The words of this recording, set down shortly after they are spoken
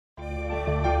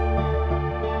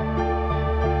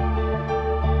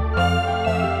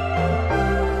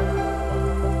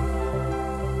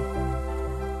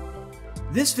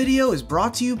This video is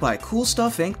brought to you by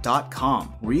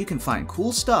CoolStuffInc.com, where you can find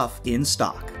cool stuff in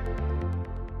stock.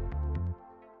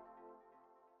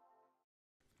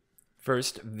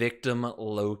 First victim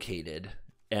located,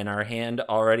 and our hand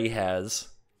already has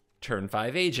turn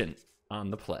 5 agent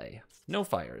on the play. No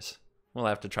fires. We'll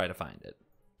have to try to find it.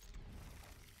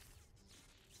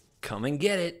 Come and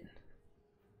get it.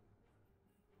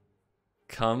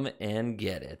 Come and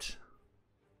get it.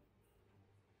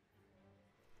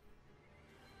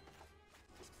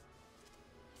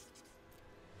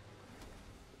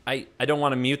 I don't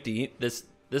want to mute this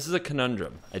is a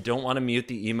conundrum. I don't want to mute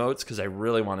the emotes because I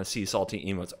really want to see salty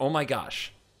emotes. Oh my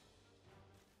gosh.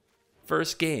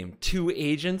 First game, 2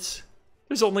 agents.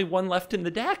 There's only 1 left in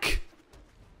the deck.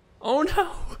 Oh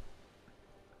no.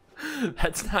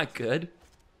 That's not good.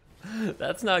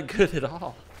 That's not good at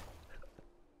all.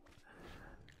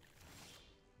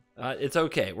 It's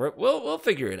okay. We'll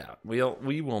figure it out.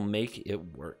 We will make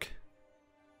it work.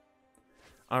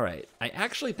 All right. I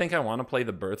actually think I want to play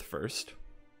the Birth first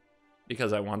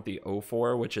because I want the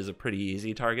 0-4, which is a pretty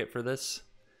easy target for this.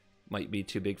 Might be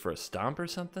too big for a stomp or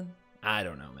something. I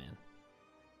don't know, man.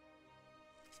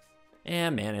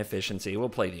 And mana efficiency. We'll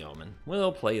play the Omen.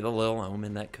 We'll play the little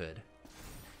Omen that could.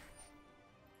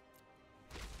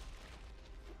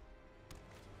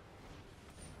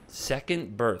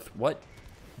 Second Birth. What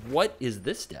is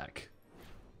this deck?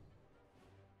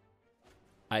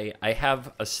 I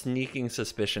have a sneaking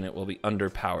suspicion it will be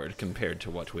underpowered compared to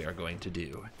what we are going to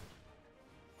do.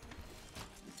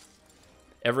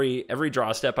 Every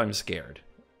draw step I'm scared.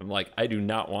 I'm like, I do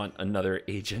not want another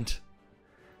agent.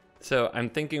 So I'm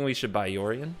thinking we should buy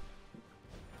Yorion.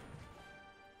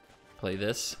 Play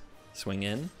this. Swing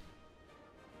in.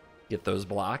 Get those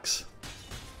blocks.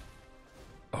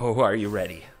 Oh, are you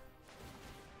ready?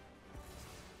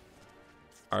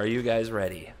 Are you guys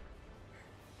ready?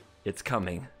 It's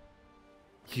coming.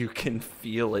 You can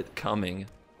feel it coming.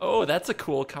 Oh, that's a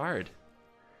cool card.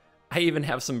 I even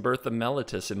have some Birth of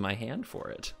Meletis in my hand for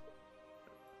it.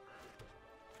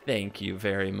 Thank you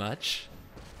very much.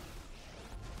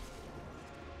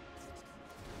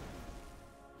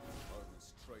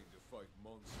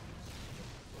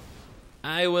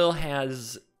 I will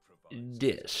has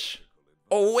dish.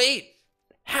 Oh wait!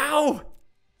 How?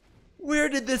 Where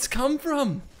did this come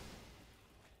from?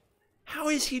 How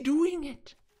is he doing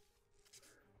it?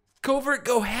 Covert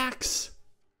go hacks.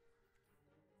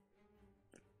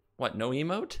 What, no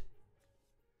emote?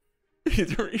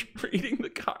 He's reading the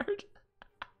card.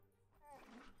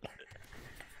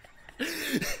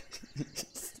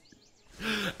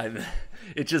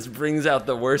 It just brings out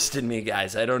the worst in me,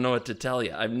 guys. I don't know what to tell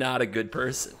you. I'm not a good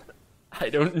person. I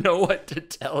don't know what to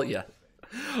tell you.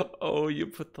 Oh, you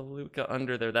put the Lukka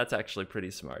under there. That's actually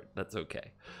pretty smart. That's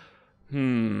okay.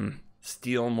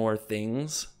 Steal more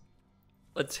things.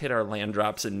 Let's hit our land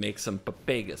drops and make some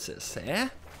Pegasus, eh?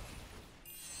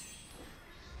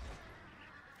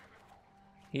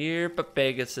 Here,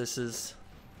 Pegasuses.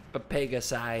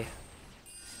 Pegasi.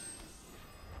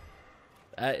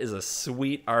 That is a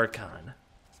sweet Archon.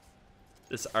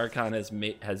 This Archon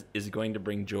is going to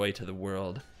bring joy to the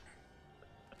world.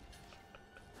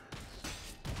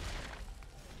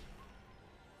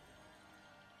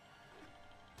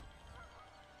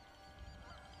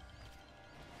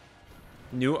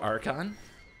 New Archon?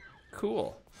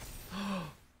 Cool.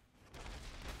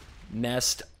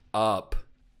 Messed up.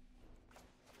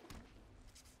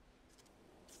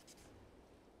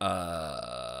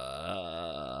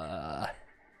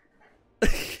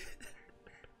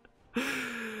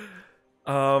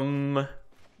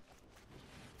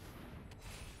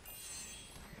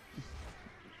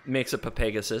 Makes up a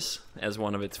Pegasus as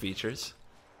one of its features.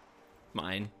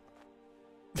 Mine.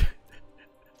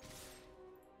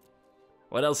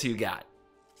 What else you got?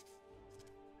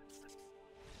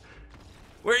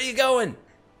 Where are you going?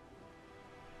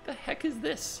 The heck is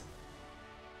this?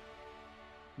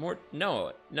 More?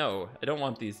 No, I don't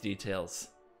want these details.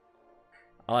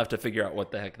 I'll have to figure out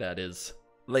what the heck that is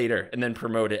later and then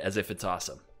promote it as if it's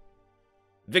awesome.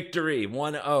 Victory,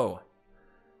 1-0.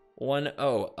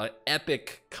 1-0, an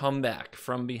epic comeback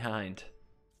from behind.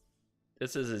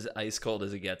 This is as ice cold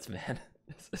as it gets, man.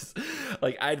 This is,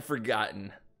 like, I had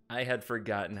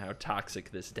forgotten how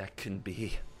toxic this deck can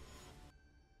be.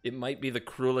 It might be the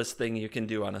cruelest thing you can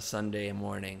do on a Sunday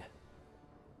morning.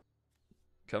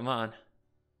 Come on.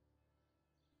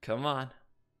 Come on.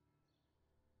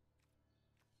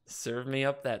 Serve me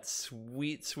up that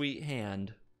sweet, sweet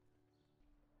hand.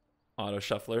 Auto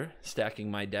Shuffler, stacking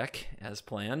my deck as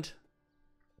planned.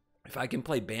 If I can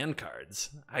play band cards,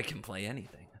 I can play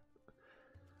anything.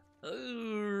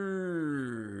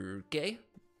 Okay.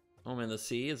 Omen of the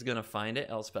Sea is gonna find it.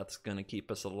 Elspeth's gonna keep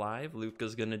us alive.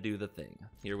 Lukka's gonna do the thing.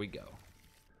 Here we go.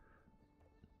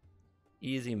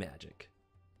 Easy magic.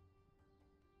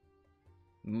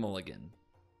 Mulligan.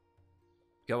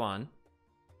 Go on.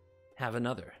 Have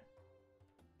another.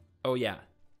 Oh yeah,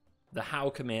 the how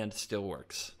command still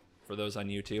works. For those on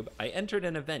YouTube, I entered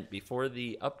an event before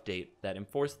the update that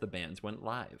enforced the bans went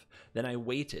live. Then I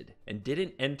waited and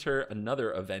didn't enter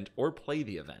another event or play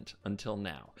the event until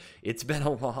now. It's been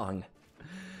a long...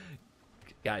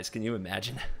 Guys, can you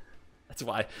imagine? That's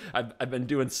why I've been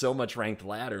doing so much ranked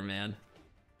ladder, man.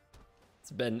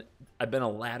 I've been a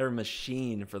ladder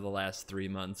machine for the last 3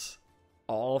 months.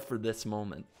 All for this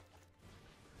moment.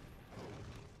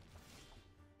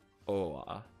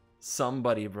 Oh,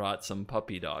 somebody brought some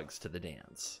puppy dogs to the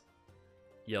dance.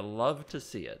 You love to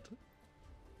see it.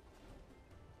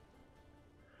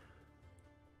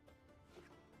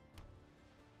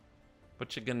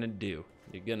 What you gonna do?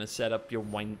 You're gonna set up your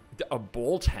wine... A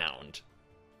bolt hound.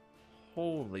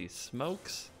 Holy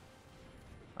smokes.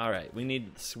 Alright, we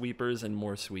need sweepers and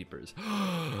more sweepers.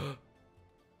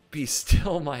 Be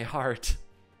still, my heart.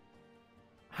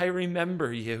 I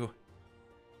remember you.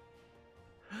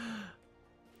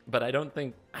 But I don't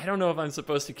know if I'm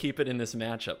supposed to keep it in this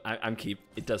matchup.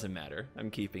 It doesn't matter. I'm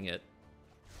keeping it.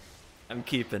 I'm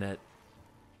keeping it.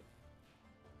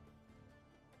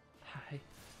 Hi.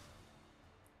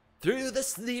 Through the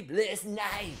sleepless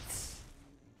nights,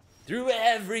 through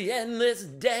every endless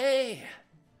day,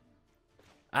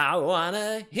 I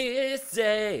wanna hear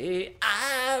say,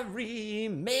 I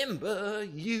remember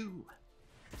you.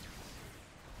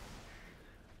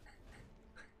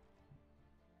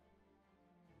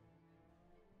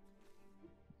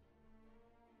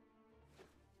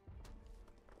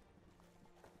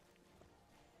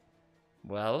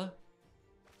 Well,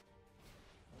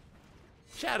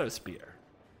 Shadow Spear.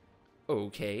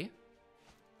 Okay.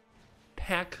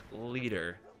 Pack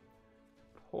leader.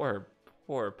 Poor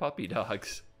puppy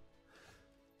dogs.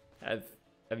 Have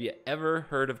you ever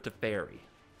heard of Teferi?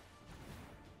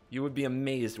 You would be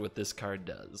amazed what this card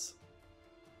does.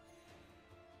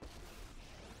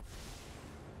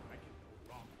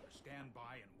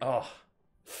 Oh.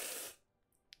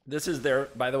 This is their,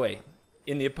 by the way,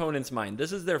 in the opponent's mind,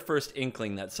 this is their first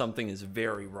inkling that something is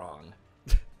very wrong.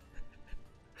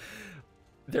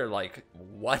 They're like,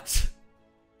 what?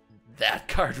 That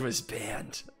card was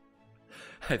banned.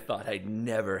 I thought I'd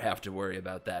never have to worry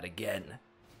about that again.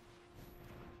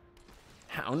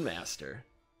 Houndmaster.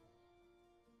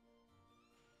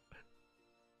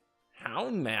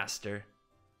 Houndmaster.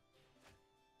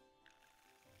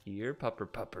 Here,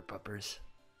 puppers.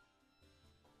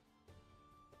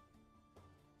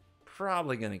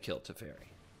 Probably gonna kill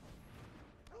Teferi.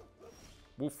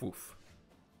 Woof woof.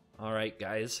 Alright,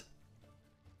 guys.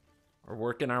 We're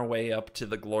working our way up to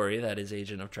the glory that is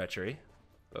Agent of Treachery.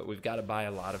 But we've got to buy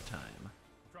a lot of time.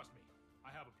 Trust me, I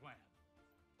have a plan.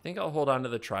 I think I'll hold on to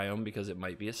the Triome because it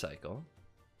might be a cycle.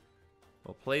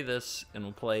 We'll play this, and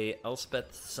we'll play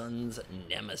Elspeth's Son's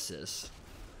Nemesis.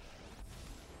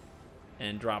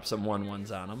 And drop some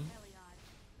 1/1s on him.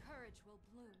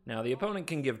 Now, the opponent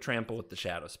can give Trample with the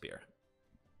Shadow Spear.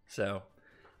 So,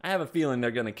 I have a feeling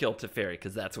they're going to kill Teferi,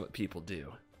 because that's what people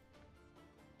do.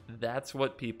 That's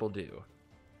what people do.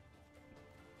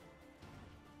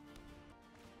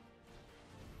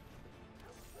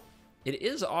 It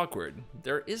is awkward.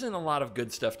 There isn't a lot of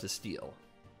good stuff to steal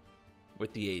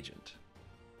with the agent.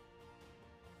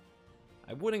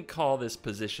 I wouldn't call this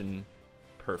position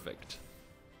perfect.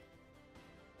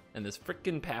 And this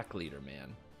frickin' pack leader,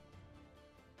 man.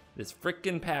 This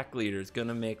frickin' pack leader is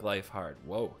gonna make life hard.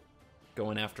 Whoa.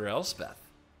 Going after Elspeth.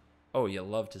 Oh, you'll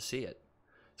love to see it.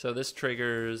 So this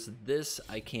triggers this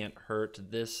I can't hurt,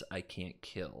 this I can't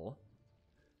kill.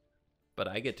 But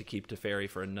I get to keep Teferi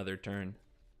for another turn.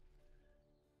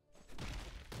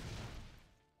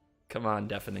 Come on,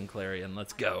 Deafening Clarion,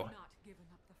 let's go.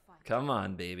 Come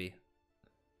on, baby.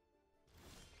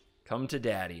 Come to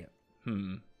daddy.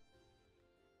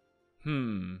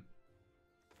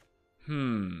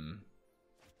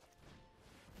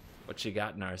 What you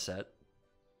got in our set?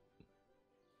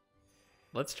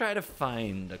 Let's try to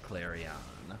find a Clarion.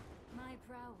 My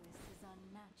prowess is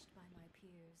unmatched by my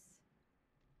peers.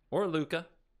 Or Lukka.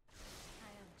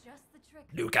 I have just the trick.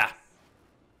 Lukka!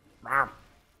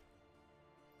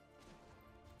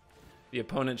 The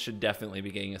opponent should definitely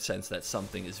be getting a sense that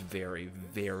something is very,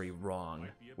 very wrong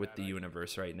with the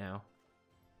universe right now.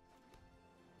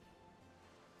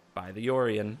 By the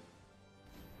Orion.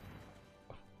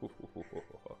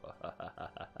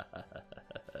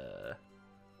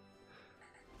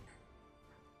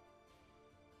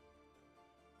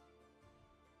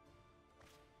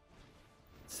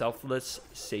 Selfless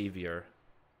Savior.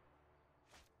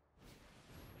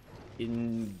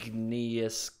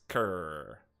 Igneous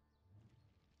Cur.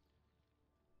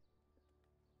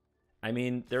 I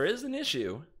mean, there is an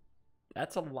issue.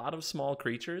 That's a lot of small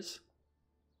creatures.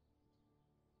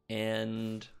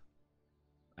 And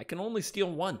I can only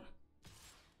steal one.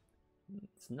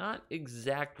 It's not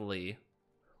exactly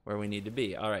where we need to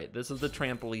be. All right, this is the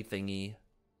trampoline thingy.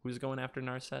 Who's going after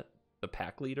Narset? The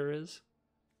pack leader is.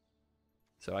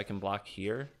 So I can block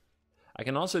here. I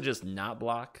can also just not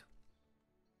block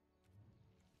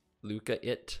Lukka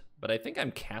it. But I think I'm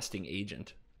casting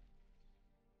Agent.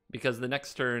 Because the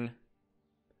next turn...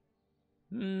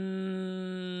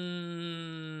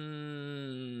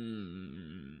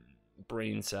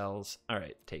 brain cells. All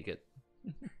right, take it.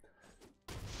 This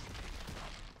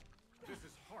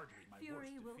is hardly my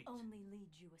Fury worst will defeat. only lead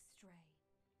you astray.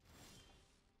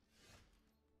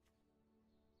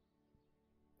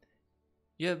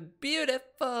 You're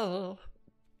beautiful.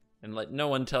 And let no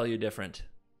one tell you different.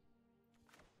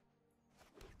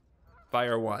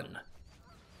 Fire 1.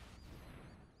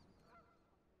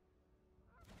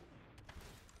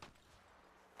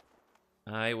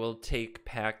 I will take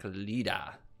pack leader,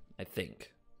 I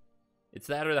think. It's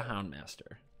that or the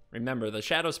Houndmaster. Remember, the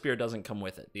Shadow Spear doesn't come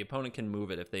with it. The opponent can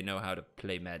move it if they know how to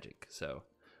play Magic. So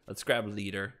let's grab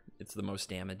leader. It's the most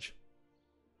damage.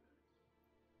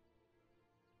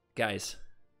 Guys,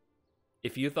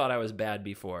 if you thought I was bad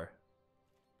before,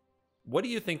 what do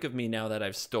you think of me now that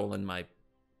I've stolen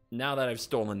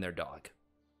their dog?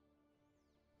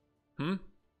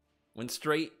 Went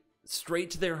straight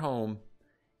to their home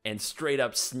and straight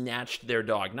up snatched their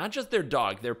dog. Not just their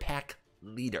dog, their pack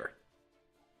leader.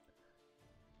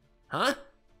 Huh?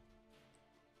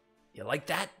 You like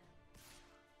that?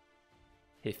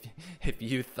 If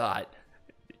you thought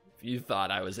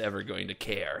I was ever going to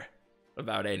care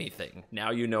about anything,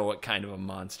 now you know what kind of a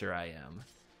monster I am.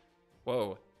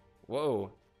 Whoa.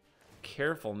 Whoa.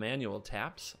 Careful manual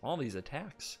taps. All these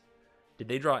attacks. Did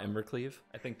they draw Embercleave?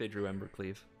 I think they drew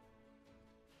Embercleave.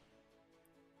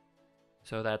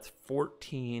 So that's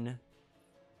 14.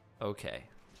 Okay.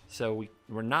 So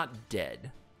we're not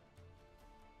dead.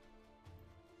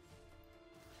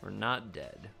 We're not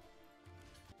dead.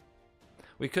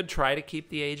 We could try to keep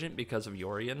the agent because of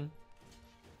Yorion.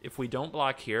 If we don't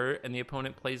block here and the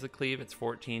opponent plays the cleave, it's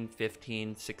 14,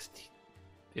 15, 16,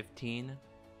 15.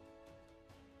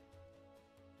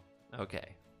 Okay.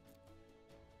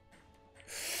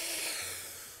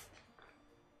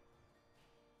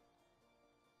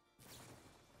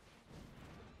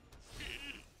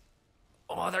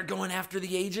 Oh, they're going after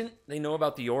the agent? They know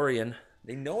about the Yorion.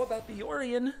 They know about the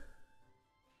Yorion.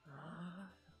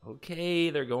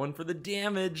 Okay, they're going for the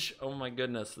damage. Oh my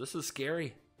goodness, this is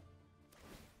scary.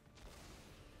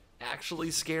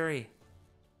 Actually scary.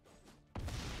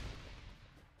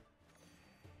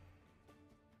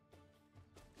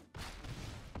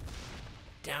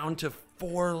 Down to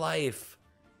 4 life.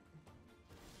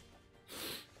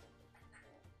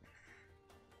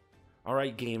 All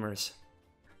right, gamers.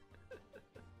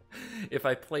 If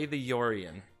I play the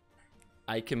Yorion,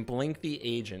 I can blink the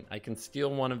agent. I can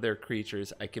steal one of their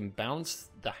creatures. I can bounce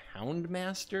the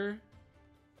Houndmaster.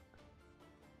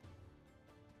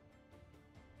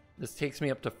 This takes me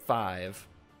up to 5.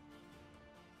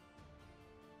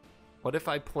 What if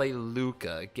I play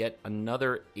Lukka, get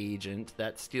another agent,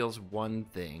 that steals 1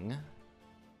 thing.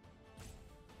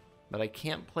 But I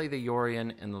can't play the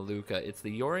Yorion and the Lukka. It's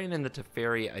the Yorion and the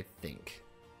Teferi, I think.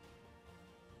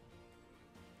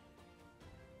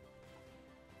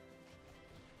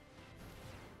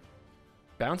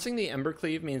 Bouncing the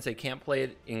Embercleave means I can't play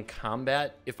it in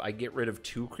combat if I get rid of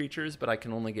 2 creatures, but I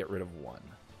can only get rid of 1.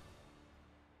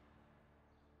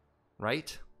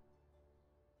 Right?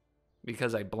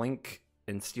 Because I blink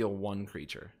and steal 1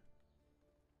 creature.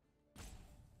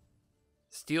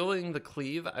 Stealing the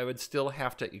cleave, I would still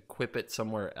have to equip it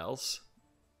somewhere else.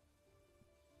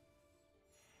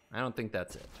 I don't think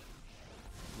that's it.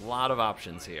 A lot of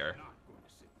options here. Not going to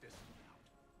sit this one out.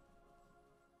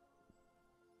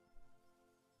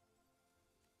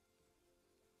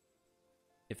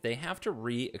 If they have to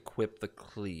re-equip the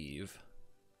cleave,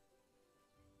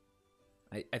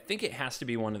 I think it has to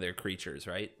be one of their creatures,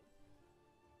 right?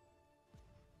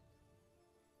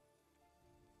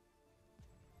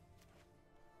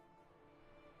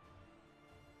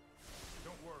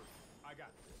 Don't worry, I got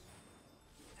this.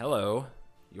 Hello,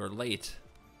 you're late.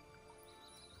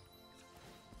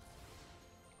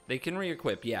 They can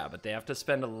re-equip, yeah, but they have to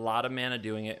spend a lot of mana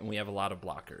doing it, and we have a lot of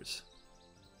blockers.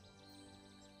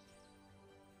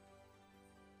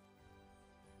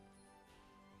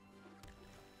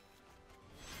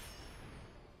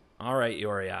 All right,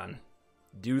 Yorion.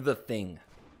 Do the thing.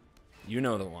 You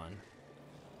know the one.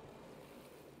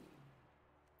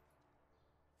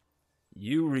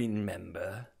 You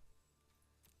remember.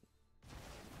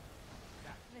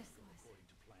 This was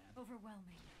overwhelming.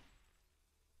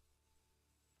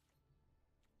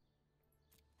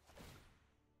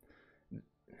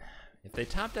 If they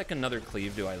top deck another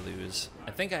cleave, do I lose?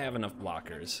 I think I have enough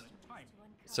blockers.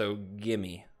 So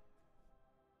gimme.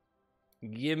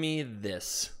 Gimme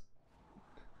this.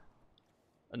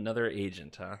 Another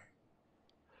agent, huh?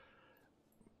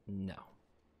 No.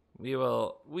 We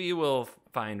will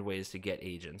find ways to get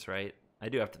agents, right?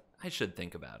 I should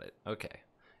think about it. Okay.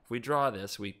 If we draw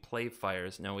this, we play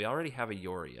fires. No, we already have a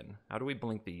Yorion. How do we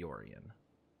blink the Yorion?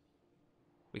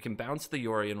 We can bounce the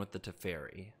Yorion with the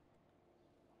Teferi.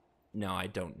 No, I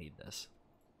don't need this.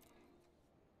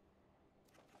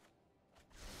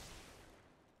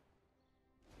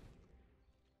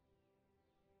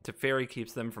 Teferi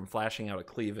keeps them from flashing out a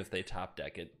cleave if they top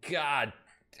deck it. God!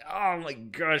 Oh my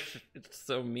gosh! It's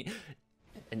so mean.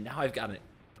 And now I've got it.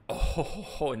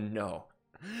 Oh no.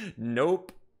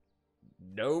 Nope.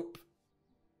 Nope.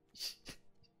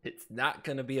 It's not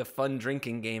gonna be a fun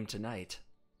drinking game tonight.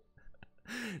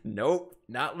 Nope.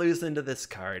 Not losing to this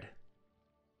card.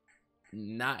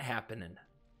 Not happening.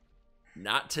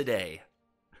 Not today.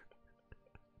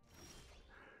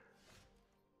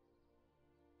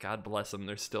 God bless them,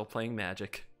 they're still playing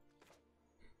Magic.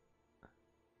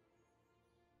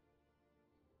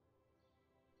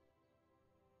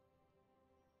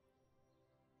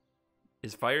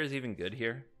 Is Fires even good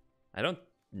here? I don't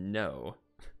know.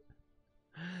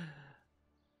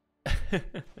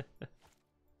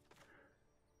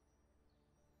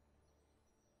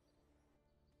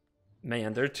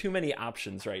 Man, there are too many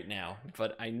options right now,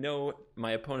 but I know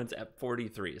my opponent's at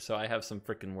 43, so I have some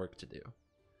freaking work to do.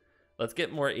 Let's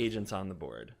get more agents on the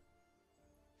board.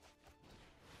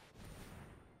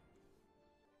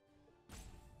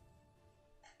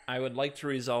 I would like to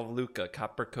resolve Lukka,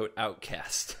 Coppercoat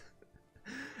Outcast.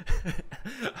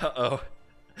 Uh-oh.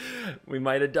 We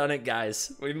might have done it,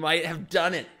 guys. We might have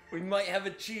done it. We might have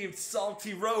achieved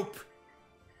Salty Rope.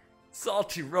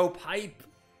 Salty Rope hype.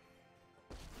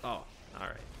 Oh,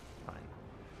 alright. Fine.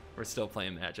 We're still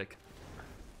playing Magic.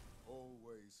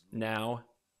 Now,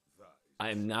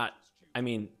 I'm not... I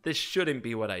mean, this shouldn't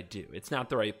be what I do. It's not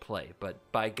the right play,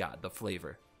 but by God, the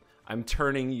flavor. I'm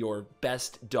turning your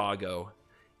best doggo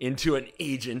into an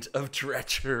agent of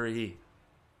treachery.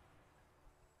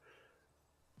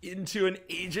 Into an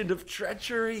agent of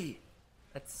treachery.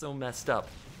 That's so messed up.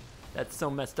 That's so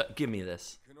messed up. Give me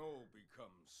this.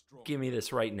 Give me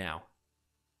this right now.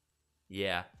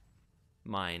 Yeah.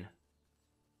 Mine.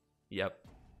 Yep.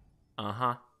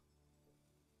 Uh-huh.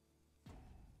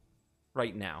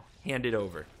 Right now. Hand it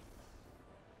over.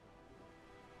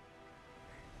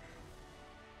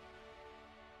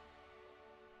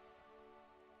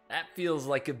 That feels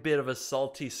like a bit of a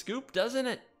salty scoop, doesn't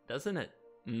it? Doesn't it?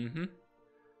 Mm-hmm.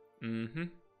 Mm-hmm.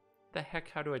 The heck,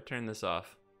 how do I turn this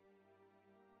off?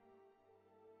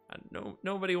 No,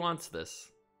 nobody wants this.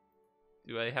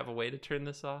 Do I have a way to turn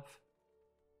this off?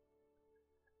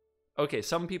 Okay,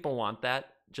 some people want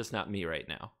that, just not me right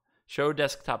now. Show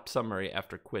desktop summary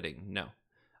after quitting. No.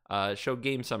 Show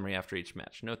game summary after each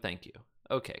match. No, thank you.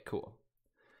 Okay, cool.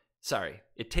 Sorry.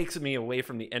 It takes me away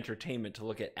from the entertainment to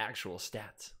look at actual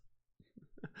stats.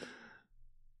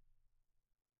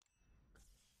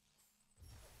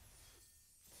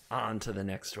 On to the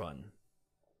next one.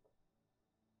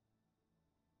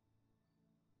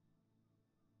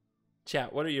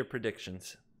 Chat, what are your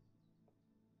predictions?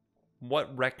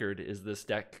 What record is this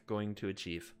deck going to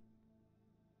achieve?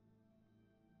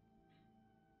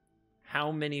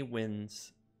 How many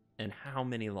wins and how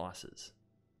many losses?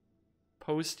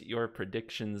 Post your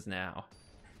predictions now.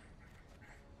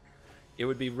 It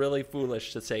would be really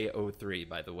foolish to say 0-3,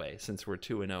 by the way, since we're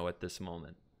 2-0 at this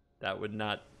moment. That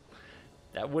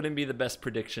wouldn't be the best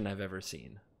prediction I've ever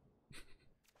seen.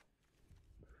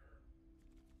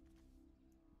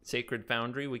 Sacred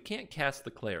Foundry, we can't cast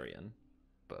the Clarion,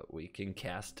 but we can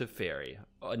cast Teferi.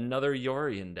 Another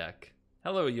Yorion deck.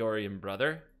 Hello, Yorion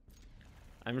brother.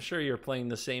 I'm sure you're playing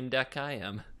the same deck I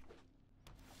am.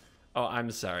 Oh,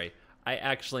 I'm sorry. I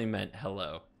actually meant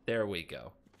hello. There we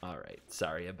go. All right,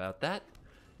 sorry about that.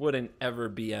 Wouldn't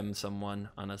ever BM someone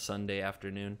on a Sunday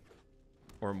afternoon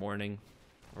or morning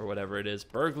or whatever it is.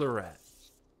 Burglar Rat.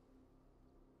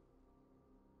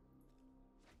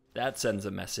 That sends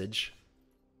a message.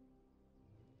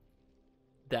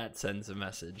 That sends a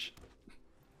message.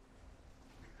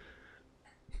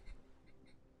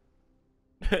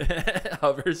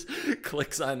 Hovers,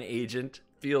 clicks on agent,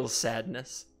 feels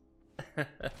sadness.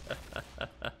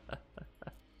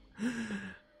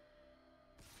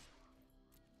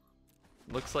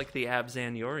 Looks like the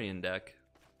Abzan Yorion deck.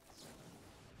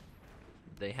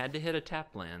 They had to hit a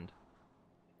tap land.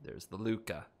 There's the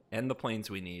Lukka and the planes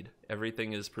we need.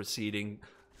 Everything is proceeding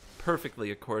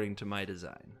perfectly according to my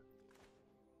design.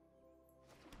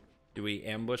 Do we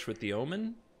ambush with the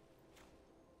Omen?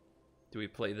 Do we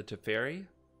play the Teferi?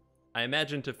 I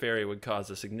imagine Teferi would cause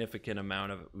a significant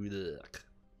amount of ugh,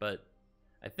 but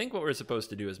I think what we're supposed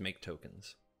to do is make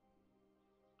tokens.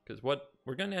 Because what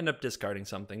we're going to end up discarding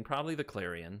something, probably the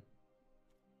Clarion.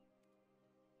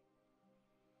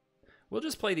 We'll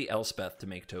just play the Elspeth to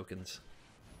make tokens.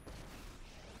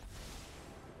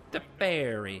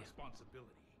 Teferi.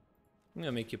 I'm going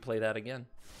to make you play that again.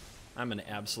 I'm an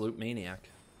absolute maniac.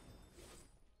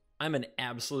 I'm an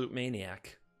absolute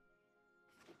maniac.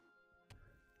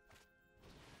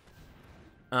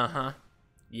 Uh-huh.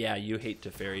 Yeah, you hate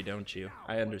Teferi, don't you?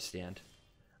 I understand.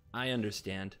 I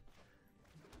understand.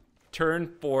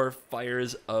 Turn 4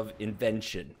 Fires of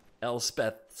Invention.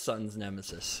 Elspeth, Sun's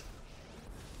Nemesis.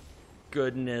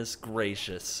 Goodness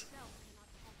gracious.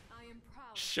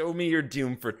 Show me your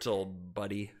doom foretold,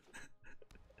 buddy.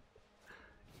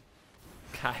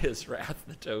 Kaya's Wrath,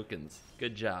 the tokens.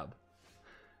 Good job.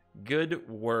 Good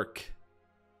work.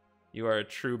 You are a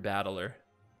true battler.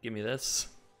 Give me this.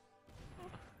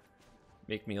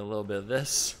 Make me a little bit of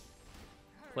this.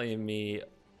 Play me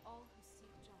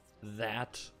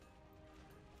that.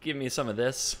 Give me some of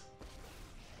this.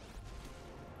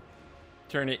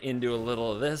 Turn it into a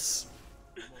little of this.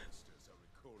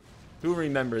 Who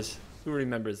remembers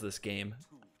this game?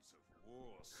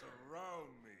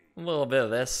 A little bit of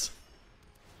this.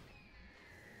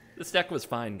 This deck was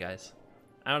fine, guys.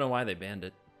 I don't know why they banned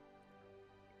it.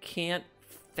 Can't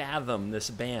fathom this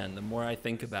ban the more I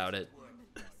think about it.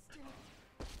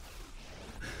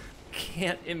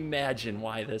 Can't imagine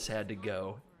why this had to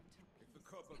go.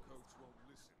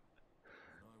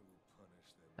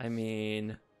 I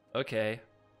mean, okay.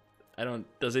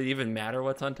 Does it even matter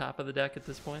what's on top of the deck at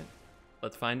this point?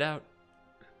 Let's find out.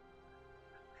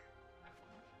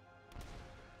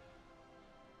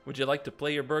 Would you like to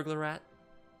play your Burglar Rat?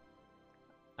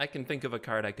 I can think of a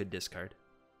card I could discard.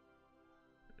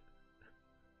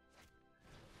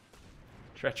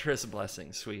 Treacherous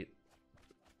Blessing, sweet.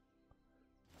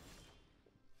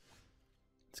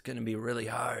 It's gonna be really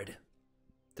hard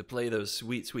to play those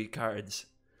sweet, sweet cards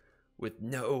with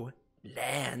no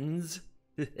lands.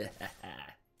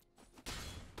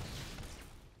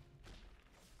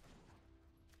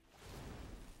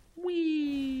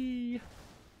 Whee!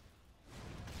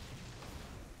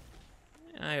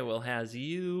 I will has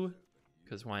you,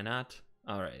 because why not?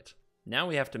 Alright, now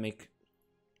we have to make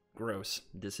gross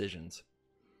decisions.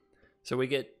 So we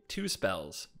get 2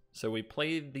 spells. So we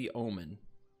play the Omen,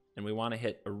 and we want to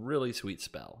hit a really sweet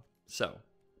spell. So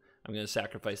I'm going to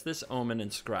sacrifice this Omen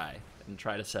and Scry, and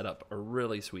try to set up a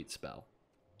really sweet spell.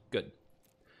 Good.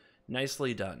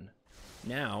 Nicely done.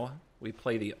 Now we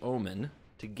play the Omen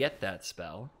to get that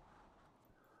spell.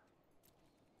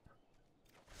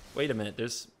 Wait a minute,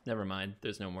 never mind,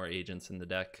 there's no more agents in the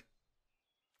deck.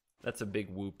 That's a big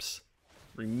whoops.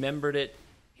 Remembered it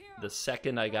the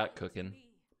second I got cooking.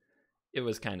 It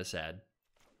was kind of sad.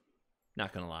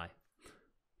 Not gonna lie.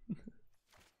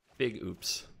 Big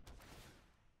oops.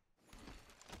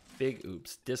 Big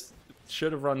oops. This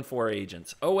should have run 4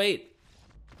 agents. Oh wait,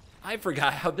 I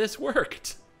forgot how this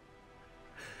worked.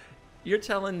 You're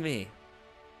telling me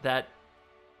that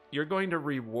you're going to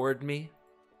reward me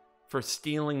for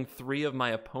stealing 3 of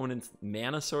my opponent's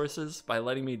mana sources by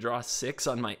letting me draw 6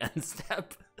 on my end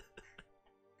step?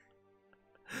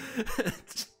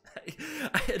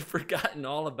 I had forgotten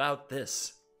all about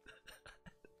this.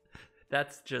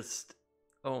 That's just,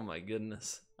 oh my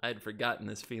goodness. I had forgotten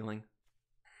this feeling.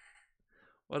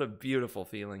 What a beautiful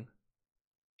feeling.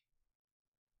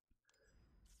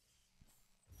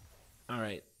 All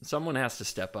right, someone has to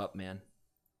step up, man.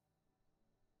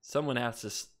 Someone has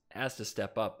to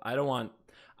step up. I don't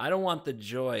want the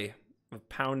joy of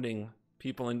pounding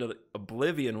people into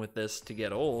oblivion with this to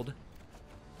get old.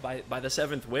 By the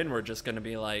 7th win, we're just going to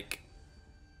be like,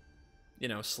 you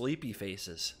know, sleepy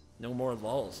faces. No more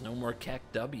lulls, no more Keck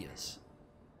W's.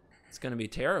 It's going to be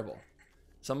terrible.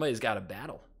 Somebody's got to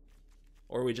battle.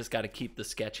 Or we just got to keep the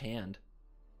sketch hand.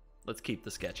 Let's keep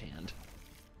the sketch hand.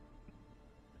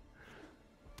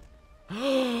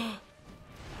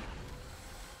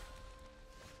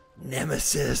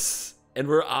 Nemesis! And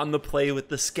we're on the play with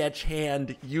the sketch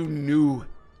hand. You knew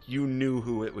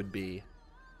who it would be.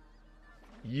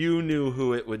 You knew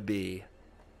who it would be.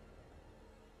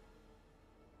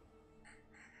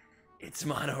 It's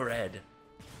mono red.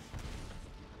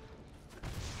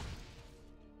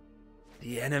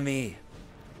 The enemy.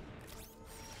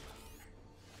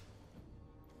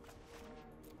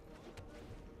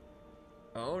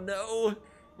 Oh no.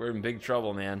 We're in big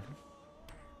trouble, man.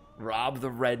 Rob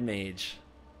the red mage.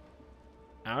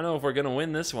 I don't know if we're gonna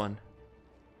win this one.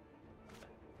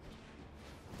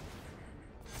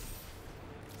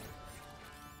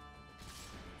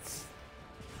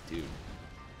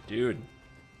 Dude.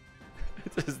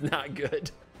 This is not good.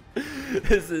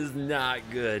 This is not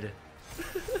good.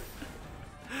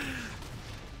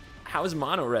 How is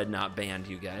mono red not banned,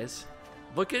 you guys?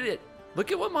 Look at it.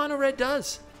 Look at what mono red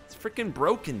does. It's freaking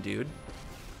broken, dude.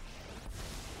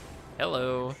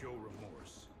 Hello. Show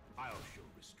remorse. I'll show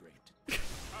restraint.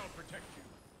 I'll protect you.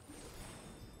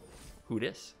 Who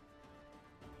dis?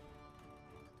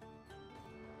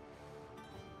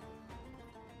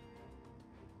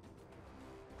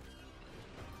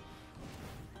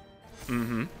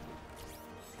 Mm-hmm.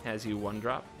 Has you one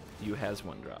drop? You has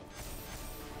one drop.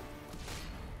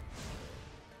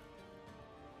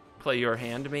 Play your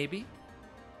hand, maybe?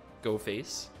 Go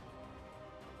face.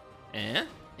 Eh?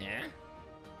 It's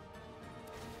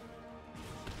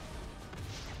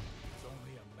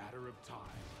only a matter of time.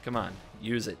 Come on,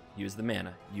 use it. Use the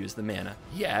mana. Use the mana.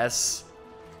 Yes!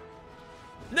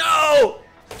 No!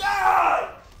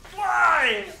 Ah!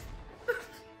 Why?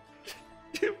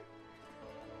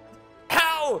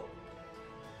 How?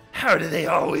 How do they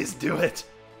always do it?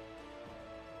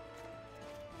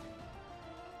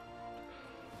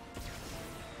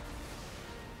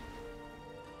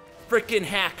 Frickin'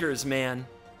 hackers, man.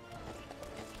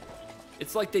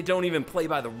 It's like they don't even play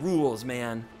by the rules,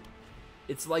 man.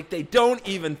 It's like they don't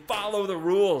even follow the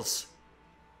rules.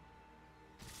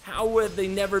 How have they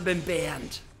never been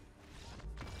banned?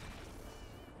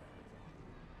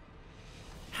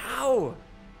 How?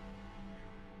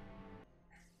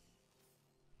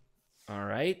 All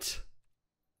right.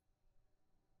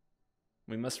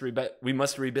 We must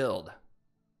rebuild.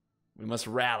 We must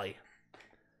rally.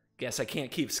 Guess I can't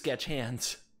keep sketch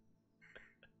hands.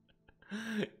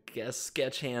 Guess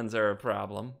sketch hands are a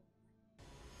problem.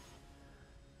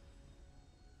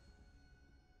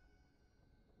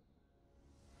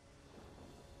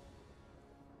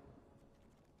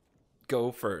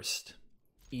 Go first.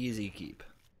 Easy keep.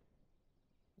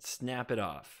 Snap it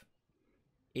off.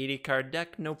 80 card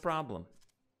deck, no problem.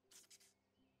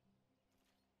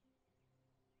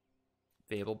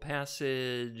 Fable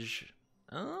Passage.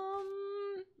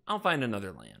 I'll find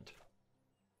another land.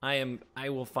 I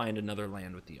will find another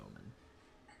land with the Omen.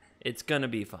 It's gonna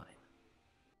be fine.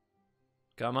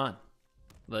 Come on.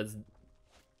 Let's...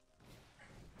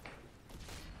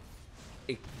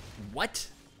 What?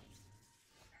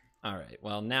 Alright,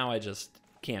 well now I just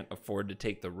can't afford to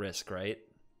take the risk, right?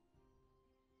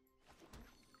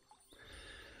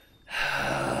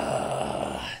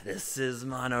 This is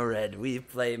mono red. We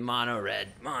play mono red.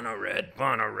 Mono red.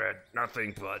 Mono red.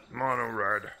 Nothing but mono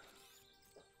red.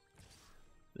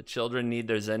 The children need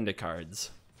their Zenda cards.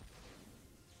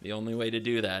 The only way to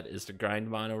do that is to grind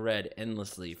mono red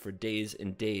endlessly for days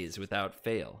and days without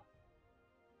fail.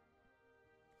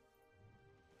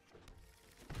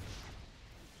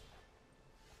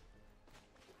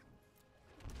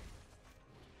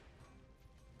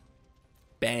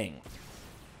 Bang.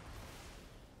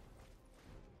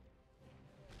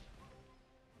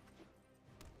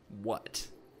 What?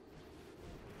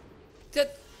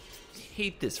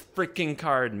 Hate this freaking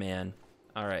card, man.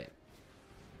 All right.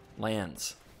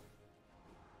 Lands.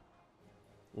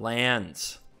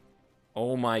 Lands.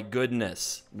 Oh my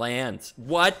goodness. Lands.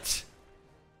 What?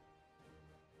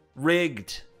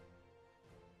 Rigged.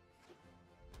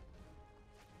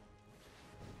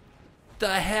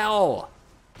 The hell?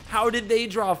 How did they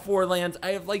draw 4 lands? I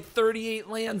have like 38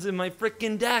 lands in my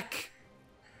freaking deck.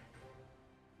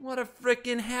 What a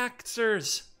frickin'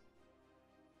 hackers.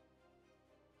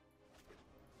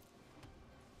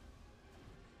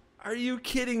 Are you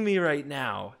kidding me right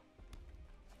now?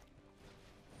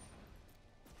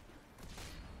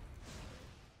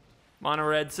 Mono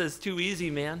Red says too easy,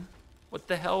 man. What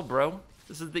the hell, bro?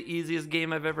 This is the easiest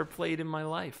game I've ever played in my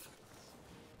life.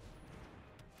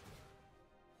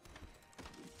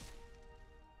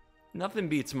 Nothing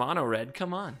beats Mono Red,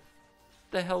 come on. What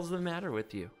the hell's the matter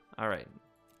with you? Alright.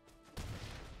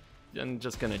 I'm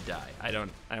just gonna die. I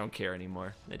don't care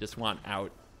anymore. I just want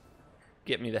out.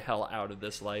 Get me the hell out of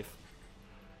this life.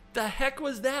 The heck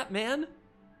was that, man?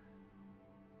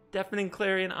 Deafening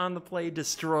Clarion on the play,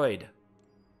 destroyed.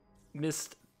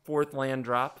 Missed 4th land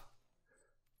drop.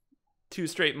 2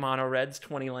 straight mono reds,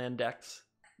 20 land decks.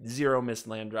 0 missed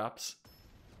land drops.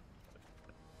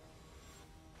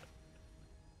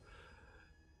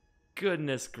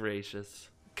 Goodness gracious.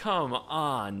 Come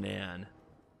on, man.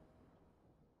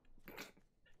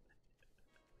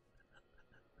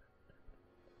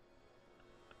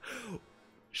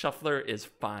 Shuffler is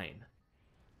fine.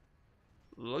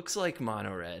 Looks like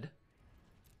mono red.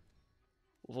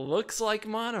 Looks like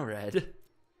mono red.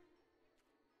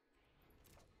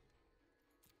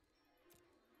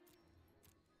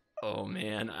 Oh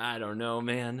man, I don't know,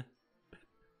 man.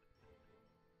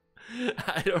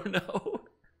 I don't know.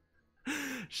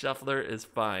 Shuffler is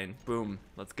fine. Boom.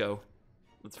 Let's go.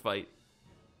 Let's fight.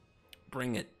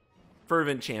 Bring it.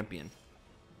 Fervent champion.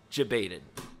 Debated.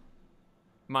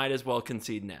 Might as well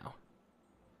concede now.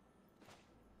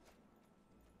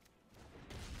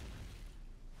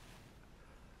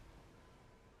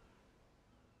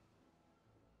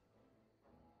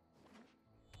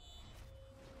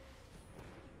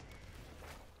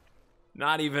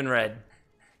 Not even red.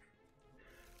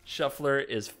 Shuffler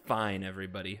is fine,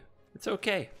 everybody. It's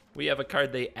okay. We have a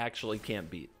card they actually can't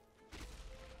beat.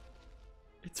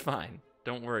 It's fine.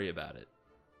 Don't worry about it.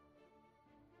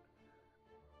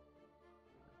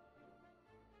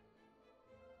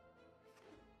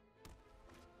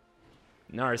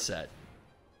 Narset.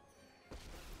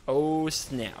 Oh,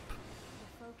 snap.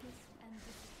 Focus and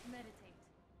meditate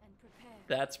and prepare.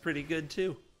 That's pretty good,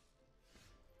 too.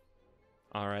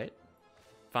 All right.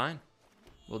 Fine.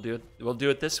 We'll do it. We'll do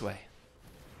it this way.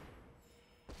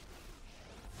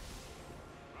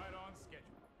 Right on schedule.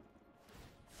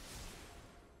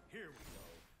 Here we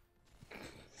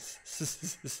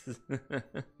go.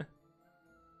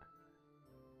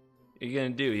 You gonna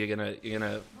do? You're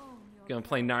gonna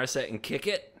play Narset and kick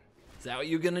it? Is that what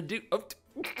you're gonna do? Oh,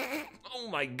 oh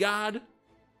my God,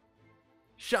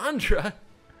 Chandra!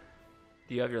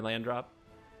 Do you have your land drop?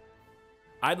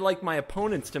 I'd like my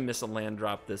opponents to miss a land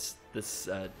drop this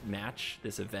match,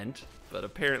 this event, but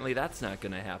apparently that's not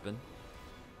gonna happen.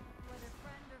 Whether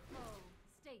friend or foe,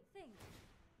 state think,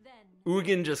 then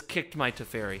Ugin just kicked my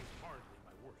Teferi.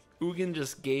 Ugin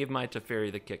just gave my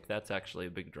Teferi the kick. That's actually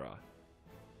a big draw.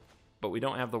 But we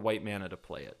don't have the white mana to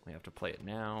play it. We have to play it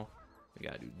now. We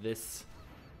gotta do this.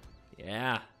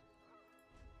 Yeah.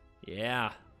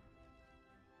 Yeah.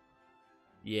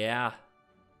 Yeah.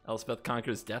 Elspeth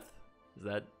Conquers Death.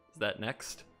 Is that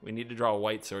next? We need to draw a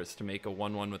white source to make a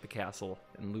 1/1 with the castle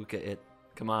and Lukka it.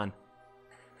 Come on.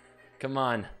 Come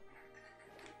on. many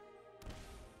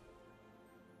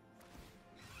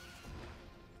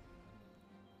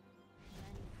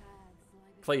paths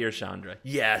lie Play your Chandra.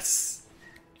 Yes!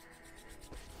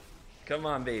 Come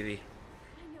on, baby.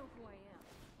 I know who I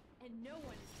am, and no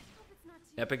one is. Hope it's not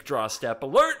too Epic draw step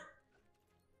alert!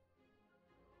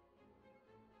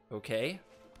 Okay.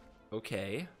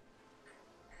 Okay.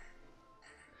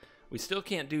 We still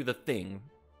can't do the thing,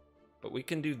 but we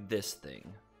can do this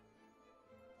thing.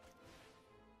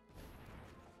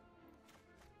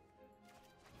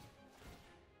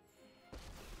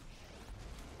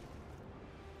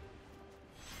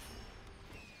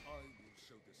 I will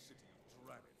show the city of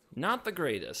Dragon. Not the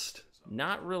greatest.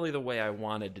 Not really the way I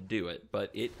wanted to do it,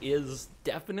 but it is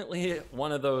definitely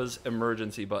one of those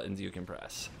emergency buttons you can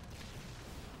press.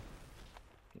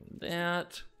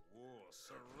 That. War,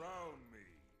 surround me.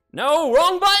 No,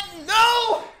 wrong button!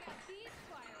 No! these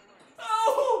fireworks.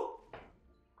 No!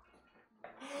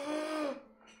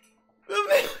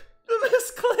 The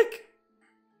misclick!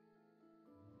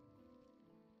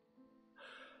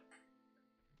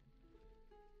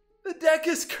 The deck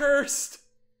is cursed!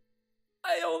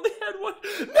 I only had one.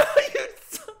 No,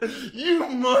 you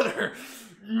mother!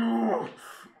 You.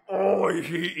 Oh, I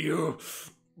hate you.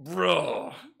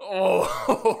 Bro.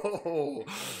 Oh.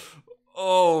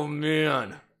 Oh,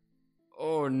 man.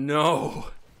 Oh, no.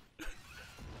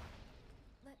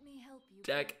 Let me help you.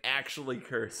 Deck actually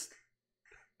cursed.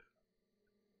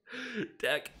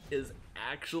 Deck is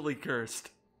actually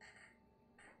cursed.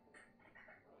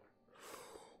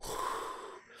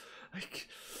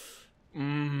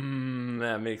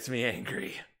 That makes me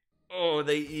angry. Oh,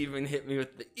 they even hit me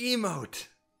with the emote.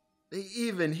 They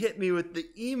even hit me with the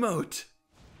emote.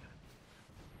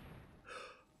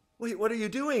 Wait, what are you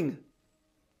doing?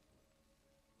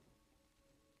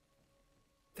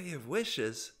 They have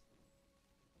wishes.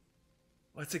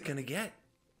 What's it gonna get?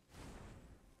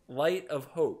 Light of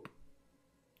Hope.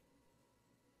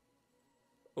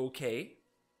 Okay.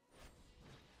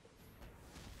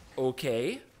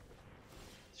 Okay.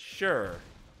 Sure.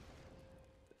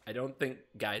 I don't think,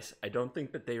 guys, I don't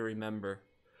think that they remember.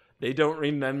 They don't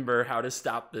remember how to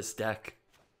stop this deck.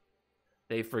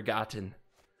 They've forgotten.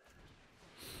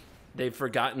 They've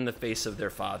forgotten the face of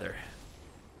their father.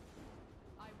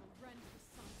 I will rend the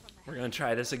sun from the We're gonna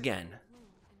try this again. moon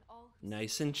and all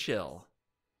Nice and chill.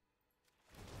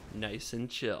 Nice and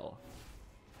chill.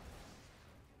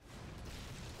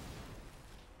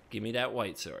 Give me that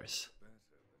white source.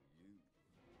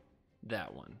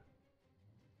 That one.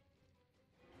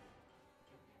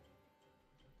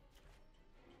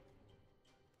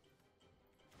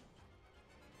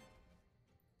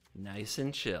 Nice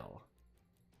and chill.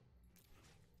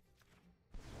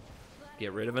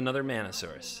 Get rid of another mana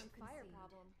source.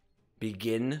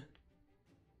 Begin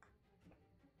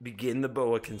the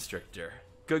boa constrictor.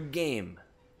 Good game.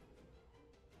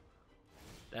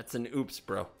 That's an oops,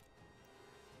 bro.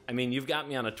 I mean, you've got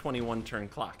me on a 21 turn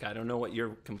clock. I don't know what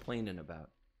you're complaining about.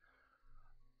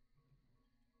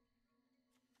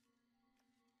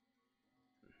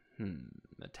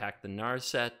 Attack the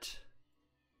Narset.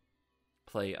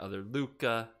 Play other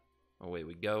Lukka. Away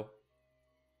we go.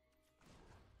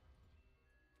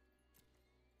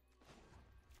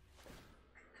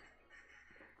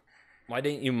 Why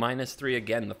didn't you -3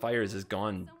 again? The fires is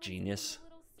gone, genius.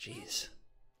 Jeez.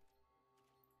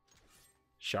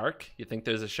 Shark? You think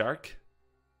there's a shark?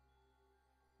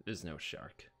 There's no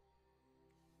shark.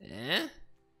 Eh?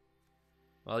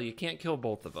 Well, you can't kill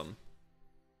both of them.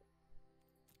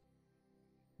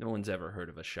 No one's ever heard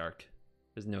of a shark.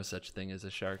 There's no such thing as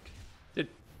a shark.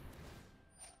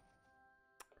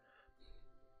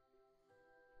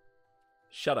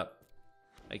 Shut up.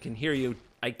 I can hear you.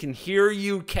 I can hear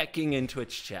you kecking in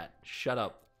Twitch chat. Shut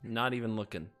up. Not even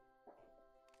looking.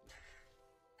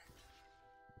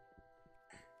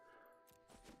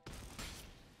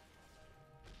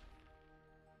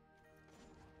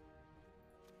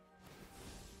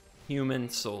 Human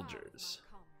soldiers.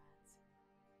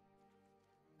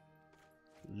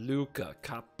 Lukka,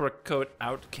 Coppercoat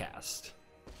Outcast.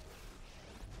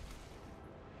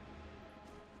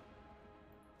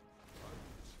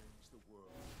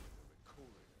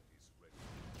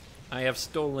 I have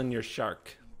stolen your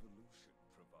shark.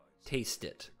 Taste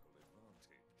it.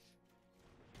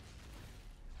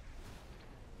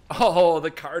 Oh,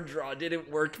 the card draw didn't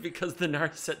work because the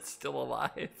Narset's still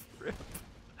alive. Rip.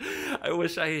 I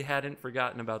wish I hadn't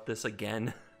forgotten about this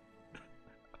again.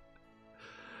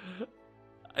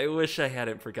 I wish I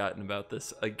hadn't forgotten about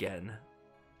this again.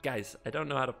 Guys, I don't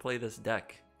know how to play this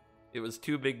deck. It was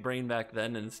too big brain back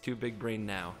then and it's too big brain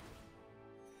now.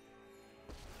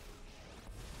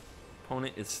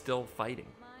 Opponent is still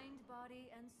fighting. Mind, body,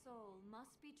 and soul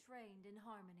must be trained in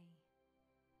harmony.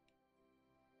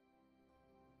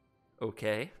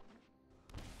 Okay.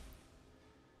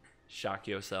 Shock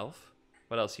yourself.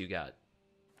 What else you got?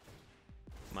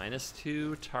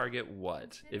 -2, target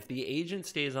what? If the agent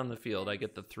stays on the field, I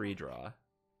get the 3 draw.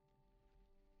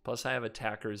 Plus I have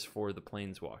attackers for the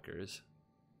planeswalkers.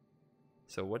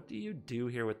 So what do you do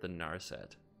here with the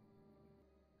Narset?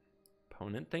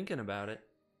 Opponent thinking about it.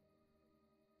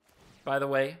 By the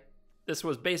way, this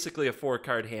was basically a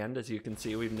 4-card hand. As you can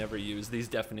see, we've never used these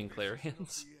Deafening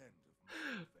Clarions.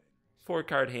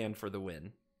 4-card hand for the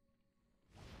win.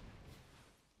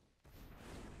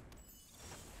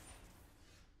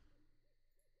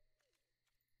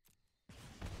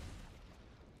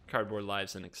 Cardboard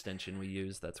Live's an extension we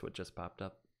use. That's what just popped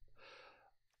up.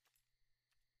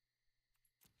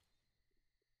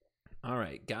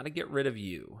 Alright, gotta get rid of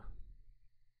you.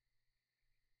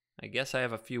 I guess I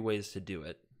have a few ways to do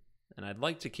it. And I'd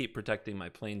like to keep protecting my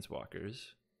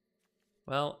planeswalkers.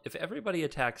 Well, if everybody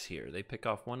attacks here, they pick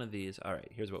off one of these.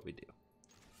 Alright, here's what we do.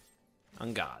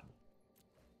 On God.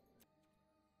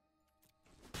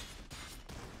 I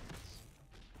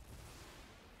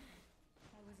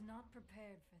was not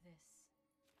prepared for this.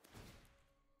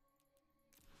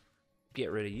 Get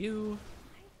rid of you.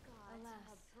 Alas,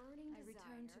 I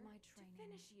return to my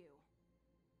training.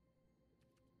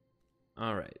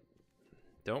 Alright.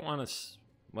 Don't want to...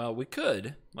 Well, we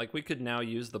could. Like, we could now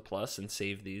use the plus and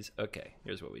save these. Okay,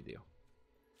 here's what we do.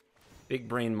 Big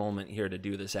brain moment here to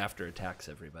do this after attacks,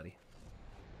 everybody.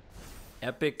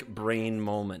 Epic brain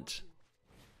moment.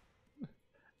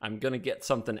 I'm gonna get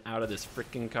something out of this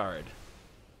freaking card.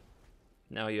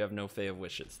 Now you have no Fae of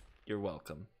Wishes. You're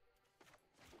welcome.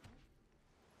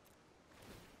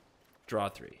 Draw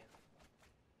 3.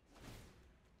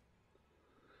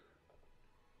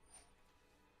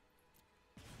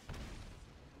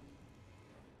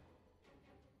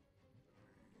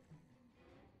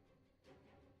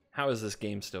 How is this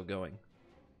game still going?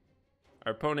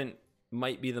 Our opponent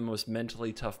might be the most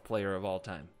mentally tough player of all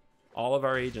time. All of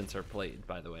our agents are played,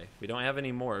 by the way. We don't have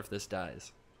any more if this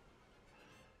dies.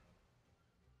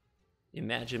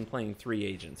 Imagine playing 3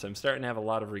 agents. I'm starting to have a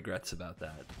lot of regrets about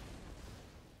that.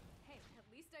 Hey,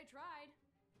 at least I tried.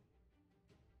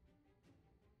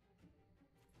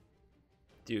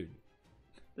 Dude,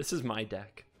 This is my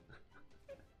deck.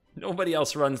 Nobody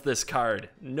else runs this card.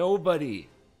 Nobody.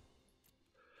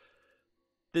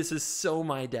 This is so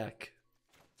my deck.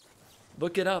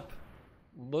 Look it up.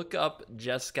 Look up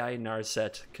Jeskai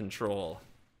Narset Control.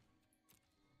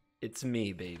 It's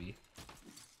me, baby.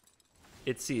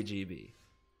 It's CGB.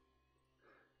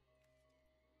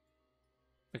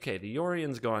 Okay, the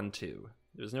Yorion's gone too.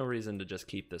 There's no reason to just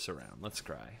keep this around. Let's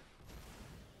scry.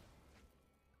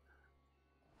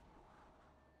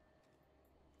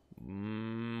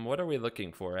 What are we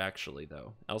looking for, actually,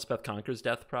 though? Elspeth Conquers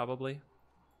Death, probably.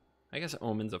 I guess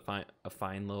Omen's a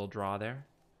fine little draw there.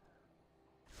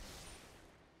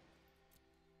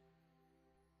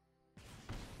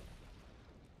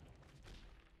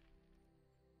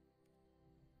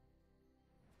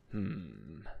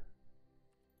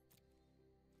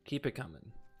 Keep it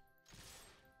coming.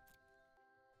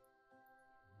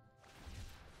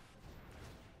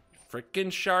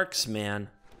 Frickin' sharks, man.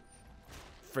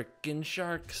 Frickin'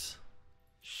 sharks.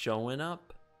 Showing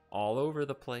up all over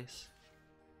the place.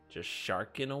 Just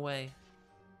sharking away.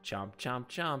 Chomp, chomp,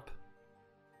 chomp.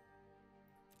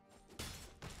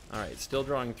 Alright, still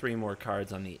drawing 3 more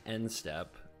cards on the end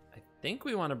step. I think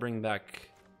we want to bring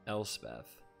back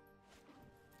Elspeth.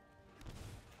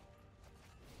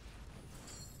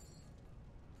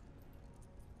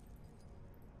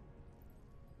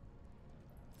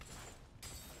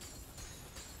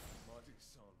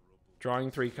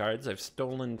 Drawing 3 cards. I've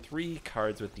stolen 3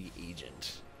 cards with the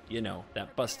agent. You know,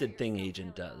 that busted thing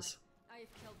agent does. I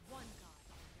have killed one god.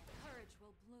 Courage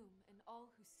will bloom in all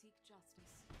who seek justice.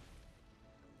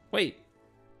 Wait.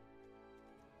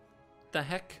 The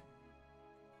heck?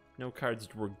 No cards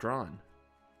were drawn.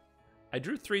 I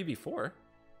drew 3 before.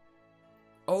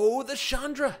 Oh, the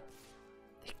Chandra!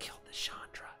 They killed the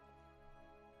Chandra.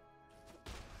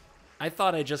 I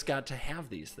thought I just got to have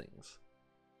these things.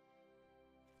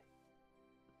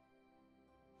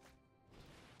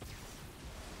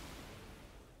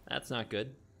 That's not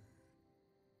good.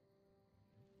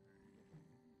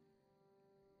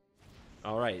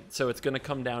 All right, so it's going to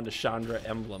come down to Chandra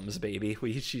emblems, baby.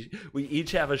 We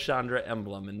each have a Chandra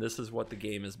emblem, and this is what the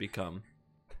game has become.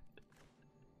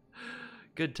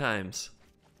 Good times.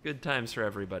 Good times for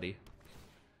everybody.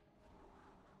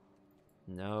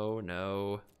 No,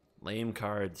 no. Lame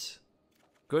cards.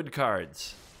 Good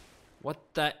cards. What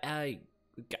the...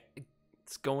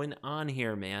 what's going on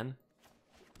here, man?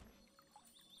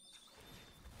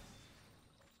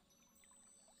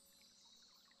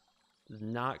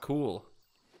 Not cool.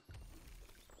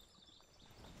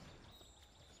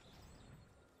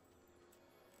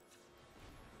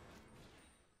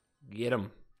 Get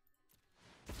him.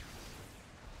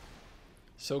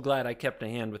 So glad I kept a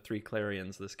hand with 3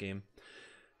 Clarions this game.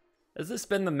 Has this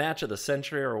been the match of the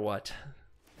century or what?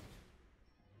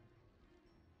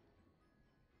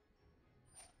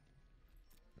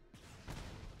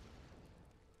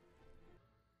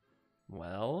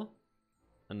 Well,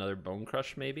 another Bone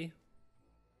Crush maybe?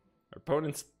 Our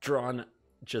opponent's drawn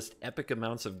just epic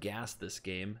amounts of gas this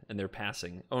game, and they're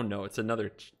passing. Oh no, it's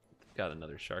another... Got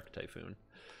another Shark Typhoon.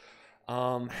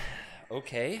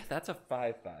 Okay, that's a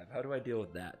 5/5. How do I deal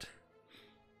with that?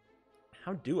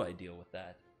 How do I deal with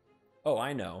that? Oh,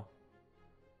 I know.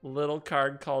 Little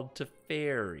card called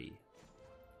Teferi.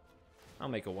 I'll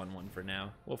make a 1/1 for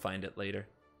now. We'll find it later.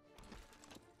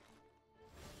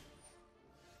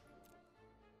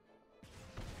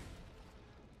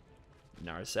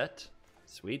 Narset.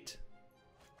 Sweet.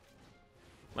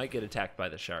 Might get attacked by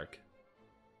the shark.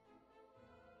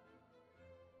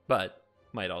 But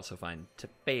might also find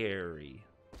Teferi.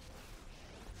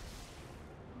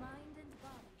 Mind and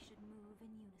body should move in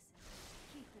unison.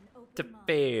 Keep an open mind.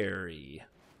 Teferi.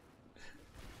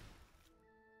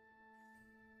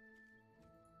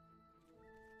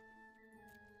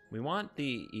 We want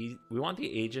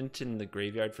the agent in the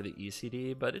graveyard for the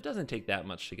ECD, but it doesn't take that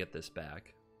much to get this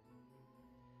back.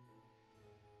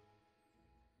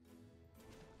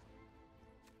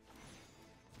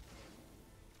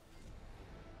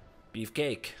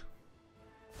 Beefcake.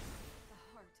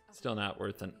 Still not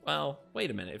worth it. Well,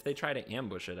 wait a minute. If they try to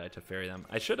ambush it, I Teferi them.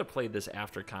 I should have played this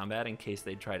after combat in case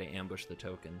they'd try to ambush the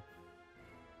token.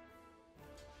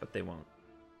 But they won't.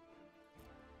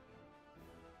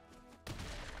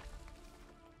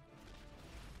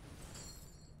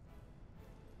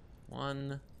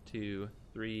 One, two,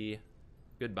 three.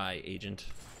 Goodbye, agent.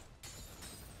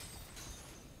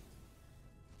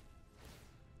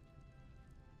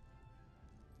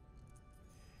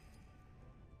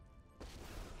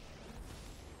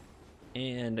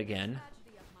 And again.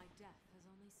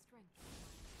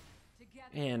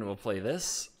 And we'll play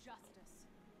this.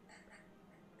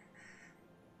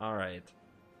 Alright.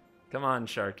 Come on,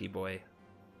 Sharky boy.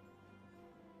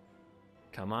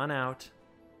 Come on out.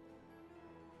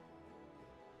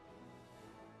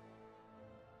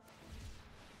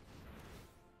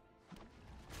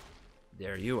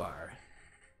 There you are.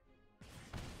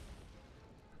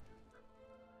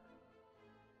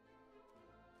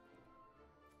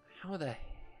 How the...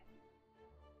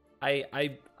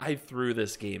 I threw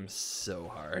this game so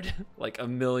hard, like a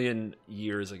million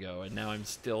years ago, and now I'm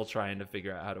still trying to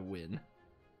figure out how to win.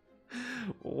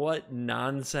 What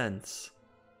nonsense.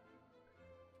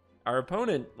 Our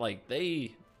opponent, like,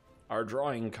 they are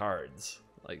drawing cards.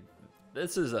 Like,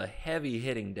 this is a heavy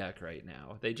hitting deck right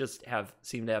now. They just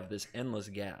seem to have this endless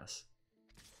gas.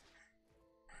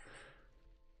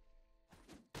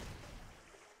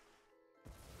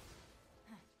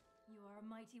 You are a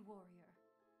mighty warrior.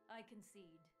 I concede.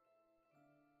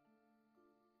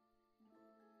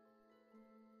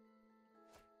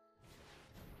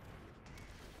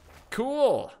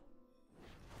 Cool.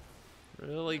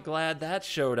 Really glad that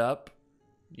showed up.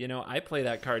 You know, I play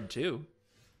that card too.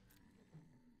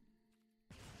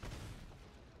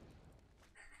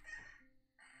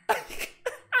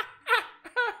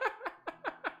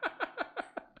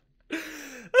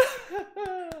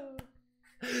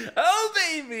 Oh,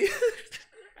 baby!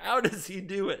 How does he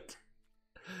do it?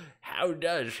 How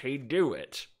does he do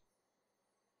it?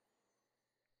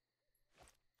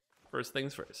 First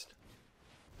things first.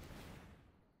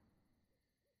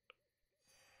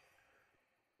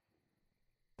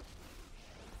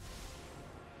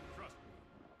 Trust me.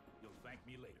 You'll thank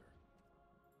me later.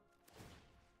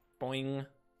 Boing.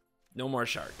 No more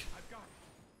shark. I've got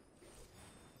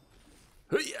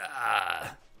it.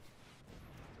 Hoo-yah!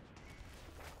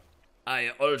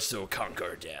 I also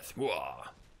conquer death. Whoa.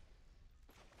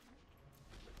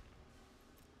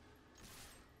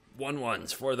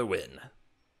 1/1s for the win.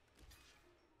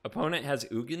 Opponent has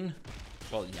Ugin?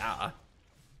 Well, yeah.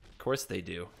 Of course they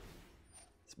do.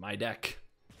 It's my deck.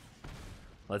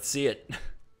 Let's see it.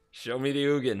 Show me the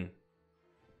Ugin.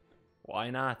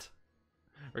 Why not?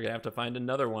 We're gonna have to find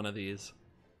another one of these.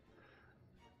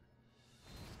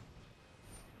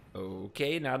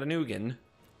 Okay, not an Ugin.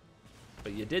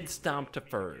 But you did stomp to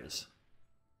furs.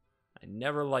 I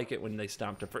never like it when they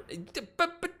stomp to furs.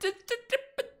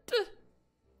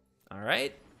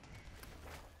 Alright.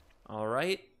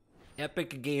 Alright.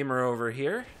 Epic gamer over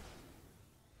here.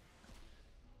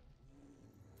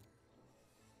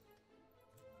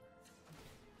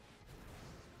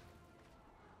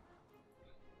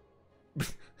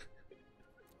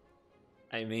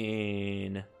 I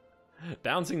mean,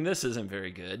 bouncing this isn't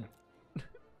very good.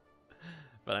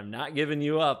 But I'm not giving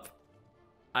you up.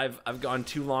 I've gone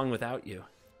too long without you.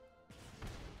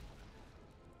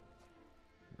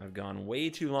 I've gone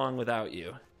way too long without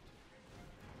you.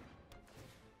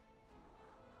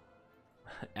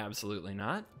 Absolutely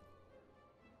not.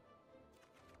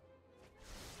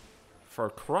 For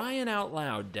crying out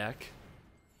loud, deck.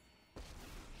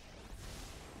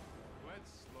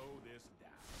 Let's slow this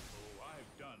down. Oh,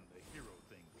 I've done the hero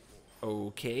thing before.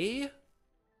 Okay.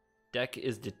 Deck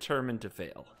is determined to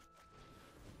fail.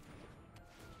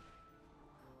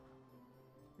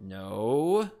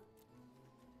 No.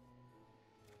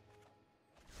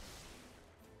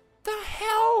 The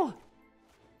hell?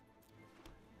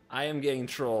 I am getting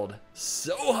trolled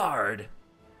so hard.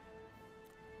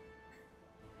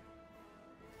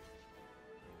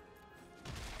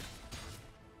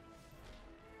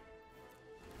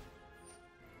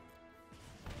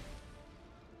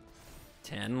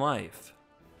 Ten life.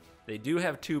 They do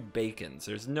have 2 bacons.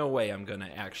 There's no way I'm gonna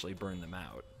actually burn them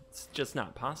out. It's just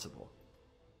not possible.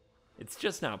 It's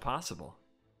just not possible.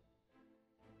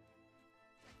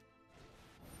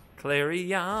 Clarion.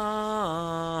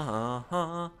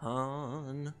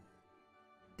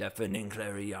 Deafening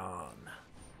clarion.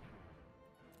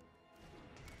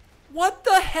 What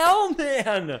the hell,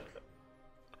 man?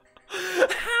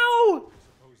 How?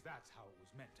 Suppose that's how it was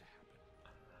meant to happen.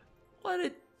 What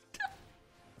a...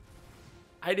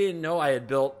 I didn't know I had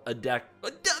built a deck.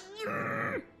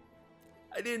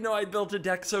 I didn't know I built a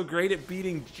deck so great at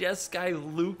beating JESKAI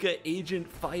LUKKA Agent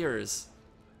Fires.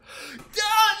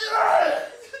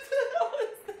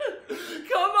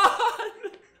 Come on!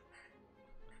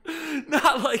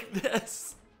 Not like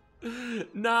this.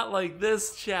 Not like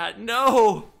this, chat.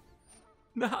 No!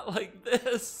 Not like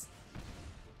this.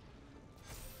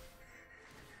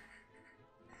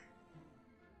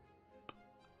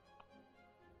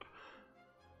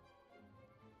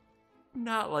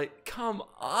 Not like, come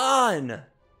on.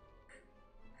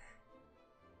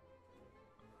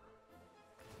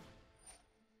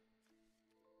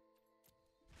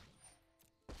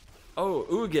 Oh,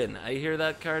 Ugin. I hear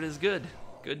that card is good.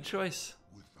 Good choice.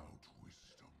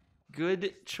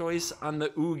 Good choice on the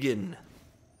Ugin.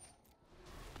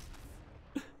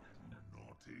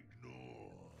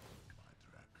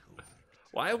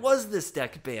 Why was this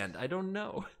deck banned? I don't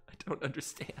know. I don't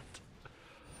understand.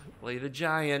 Play the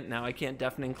Giant. Now I can't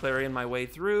Deafening Clarion my way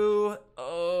through.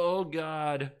 Oh,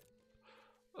 God.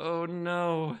 Oh,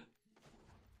 no.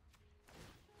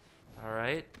 All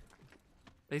right.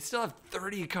 They still have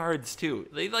 30 cards, too.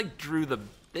 They, like, drew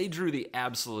the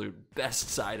absolute best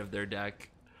side of their deck.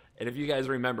 And if you guys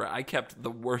remember, I kept the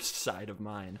worst side of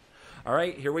mine. All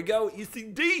right, here we go.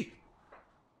 ECD.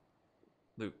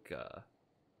 Lukka.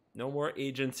 No more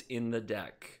agents in the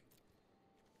deck.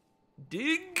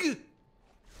 Dig.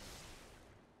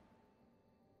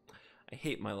 I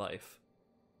hate my life.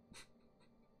 I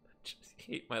just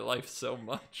hate my life so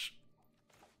much.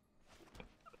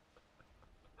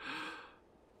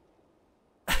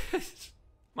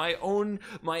 My own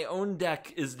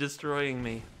deck is destroying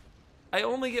me. I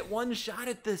only get one shot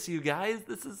at this, you guys.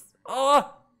 This is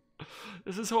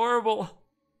horrible.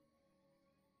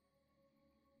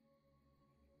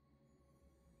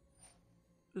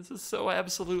 This is so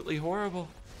absolutely horrible.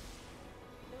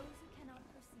 Those who cannot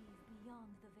perceive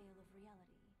beyond the veil of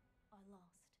reality are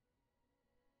lost.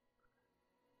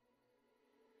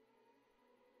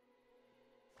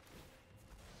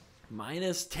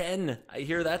 -10. I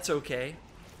hear that's okay.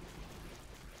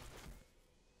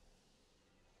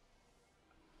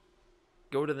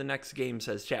 Go to the next game,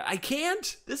 says chat. I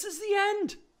can't! This is the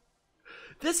end!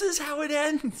 This is how it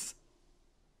ends!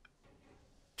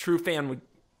 True fan,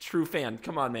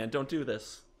 come on, man, don't do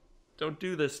this. Don't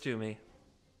do this to me.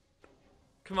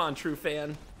 Come on, true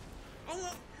fan.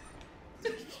 Oh.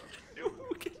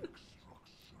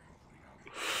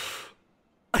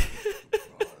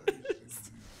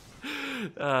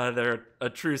 A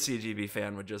true CGB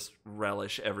fan would just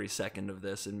relish every second of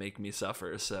this and make me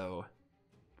suffer, so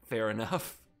fair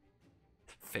enough.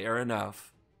 Fair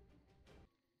enough.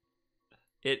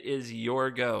 It is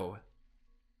your go.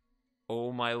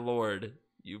 Oh my lord,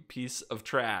 you piece of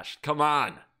trash. Come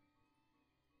on!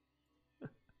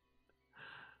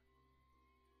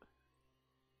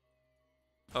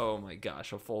 Oh my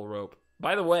gosh, a full rope.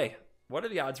 By the way, what are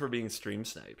the odds we're being stream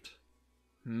sniped?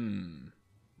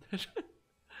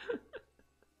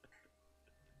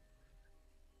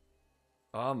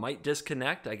 Might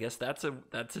disconnect. I guess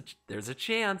there's a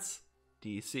chance.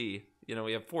 DC. You know,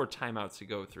 we have 4 timeouts to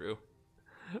go through.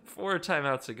 4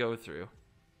 timeouts to go through.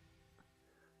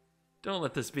 Don't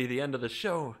let this be the end of the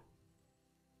show.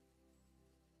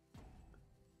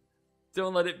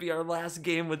 Don't let it be our last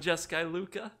game with JESKAI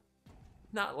LUKKA.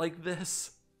 Not like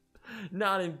this.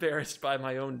 Not embarrassed by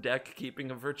my own deck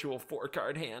keeping a virtual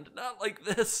 4-card hand. Not like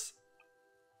this.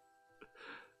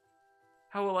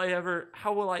 How will I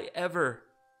ever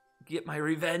get my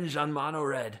revenge on Mono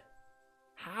Red?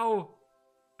 How?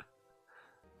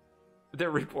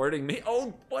 They're reporting me.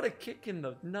 Oh, what a kick in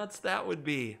the nuts that would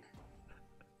be.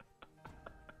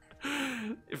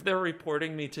 If they're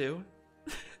reporting me too.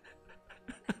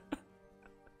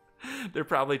 They're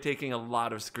probably taking a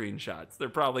lot of screenshots. They're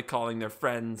probably calling their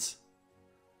friends.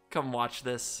 Come watch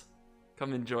this.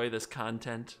 Come enjoy this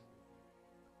content.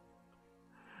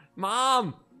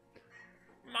 Mom!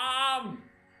 Mom!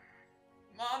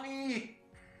 Mommy!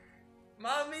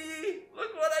 Mommy!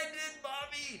 Look what I did,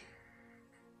 Mommy!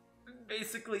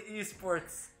 Basically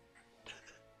esports.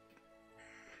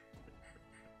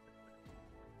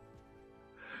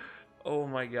 Oh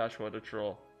my gosh, what a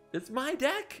troll. It's my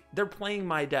deck! They're playing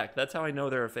my deck. That's how I know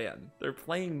they're a fan. They're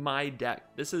playing my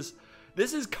deck. This is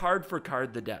card for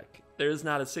card the deck. There's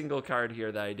not a single card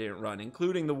here that I didn't run,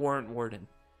 including the Warrant Warden.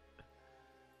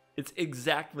 It's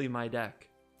exactly my deck.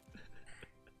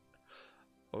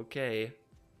 Okay.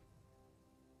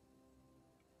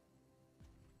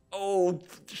 Oh,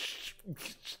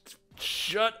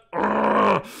 shut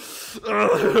up.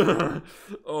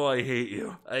 Oh, I hate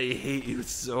you. I hate you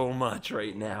so much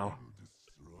right now.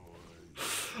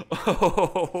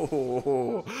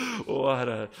 Oh, what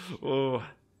a... Oh,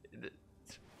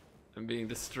 I'm being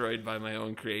destroyed by my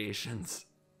own creations.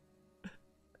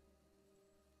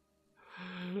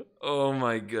 Oh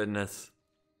my goodness.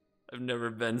 I've never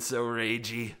been so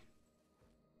ragey.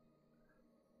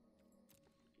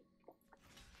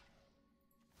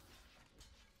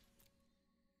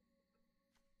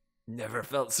 Never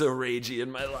felt so ragey in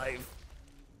my life.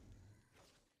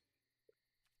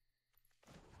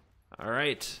 All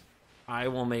right, I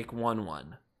will make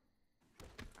 1/1.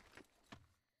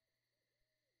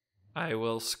 I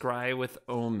will scry with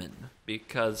Omen,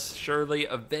 because surely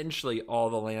eventually all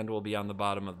the land will be on the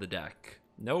bottom of the deck.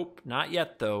 Nope, not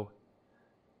yet, though.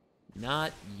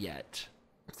 Not yet.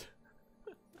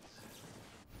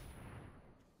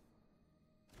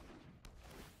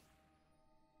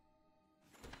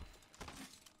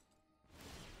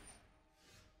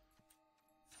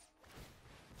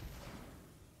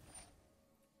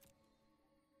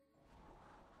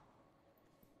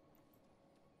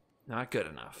 Not good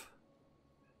enough.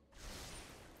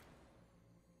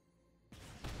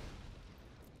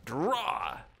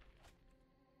 Draw!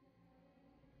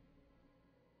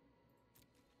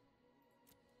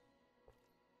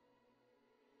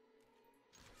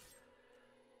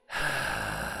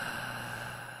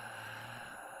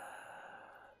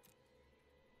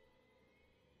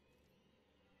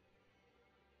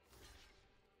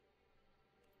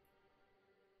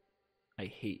 I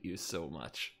hate you so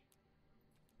much.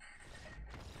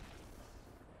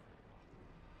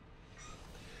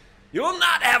 You will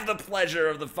not have the pleasure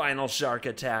of the final shark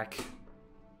attack.